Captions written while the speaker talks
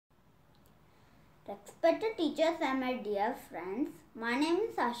Respected teachers and my dear friends, my name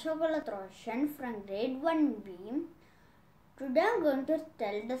is Ashokala Roshan from grade 1B. Today I am going to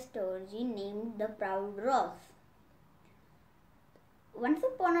tell the story named The Proud Rose. Once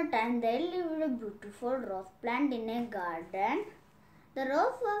upon a time there lived a beautiful rose plant in a garden. The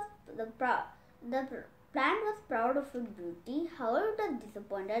plant was proud of its beauty, however it was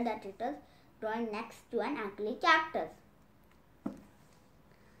disappointed that it was growing next to an ugly cactus.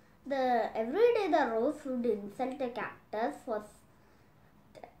 Every day the rose would insult the cactus,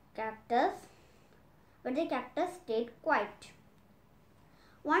 but the cactus stayed quiet.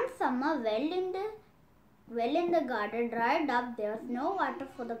 One summer, well in the garden dried up. There was no water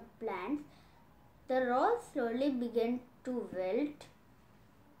for the plants. The rose slowly began to wilt.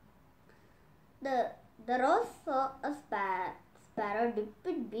 The rose saw a sparrow dip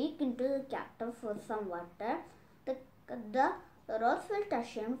its beak into the cactus for some water. The rose felt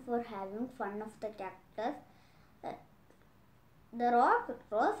ashamed for having fun of the cactus. The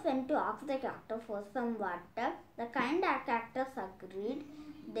rose went to ask the cactus for some water. The kind cactus agreed.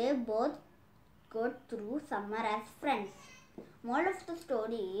 They both got through summer as friends. Moral of the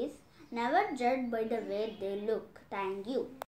story is, never judge by the way they look. Thank you.